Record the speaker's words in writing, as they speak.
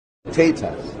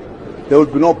dictators, there will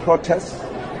be no protests,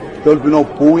 there will be no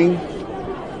booing.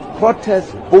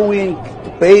 Protests, booing,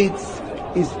 debates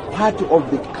is part of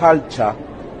the culture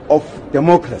of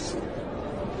democracy.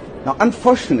 Now,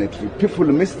 unfortunately, people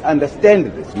misunderstand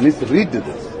this, misread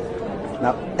this.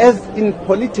 Now, as in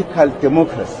political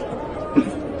democracy,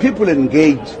 people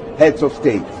engage heads of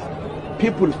state.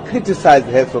 People criticize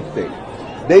heads of state.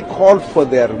 They call for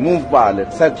their removal,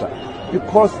 etc.,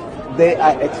 because they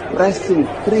are expressing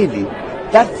freely.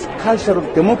 That's culture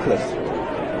of democracy.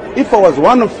 If I was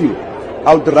one of you,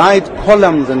 I would write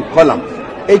columns and columns,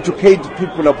 educate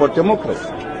people about democracy,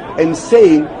 and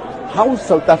saying how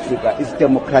South Africa is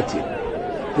democratic.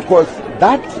 Because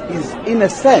that is, in a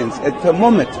sense, a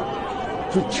thermometer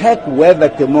to check whether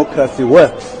democracy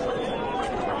works.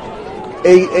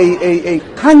 A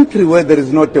country where there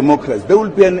is no democracy, there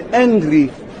will be an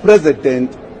angry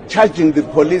president charging the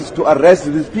police to arrest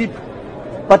these people.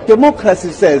 But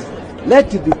democracy says, let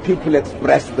the people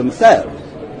express themselves.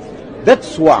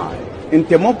 That's why, in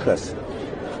democracy,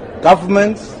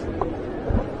 governments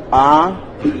are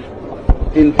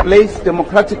in place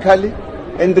democratically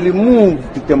and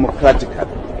removed democratically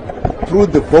through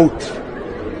the vote.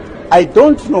 I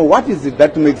don't know what is it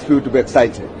that makes people to be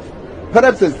excited.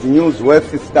 Perhaps it's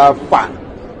newsworthy stuff, fun.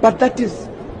 But that is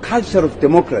culture of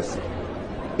democracy.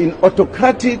 In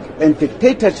autocratic and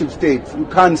dictatorship states, you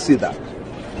can't see that.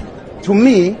 To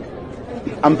me,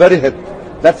 I'm very happy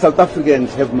that South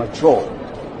Africans have matured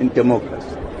in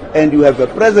democracy. And you have a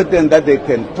president that they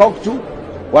can talk to,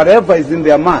 whatever is in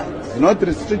their minds. It's not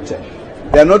restricted.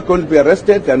 They are not going to be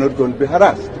arrested, they are not going to be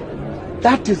harassed.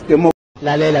 That is democracy.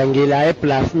 Lalela ngila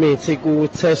eBluffmead ku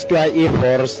testwa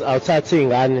idivorce awuthathi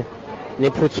ingane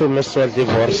niphuthume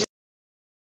divorce.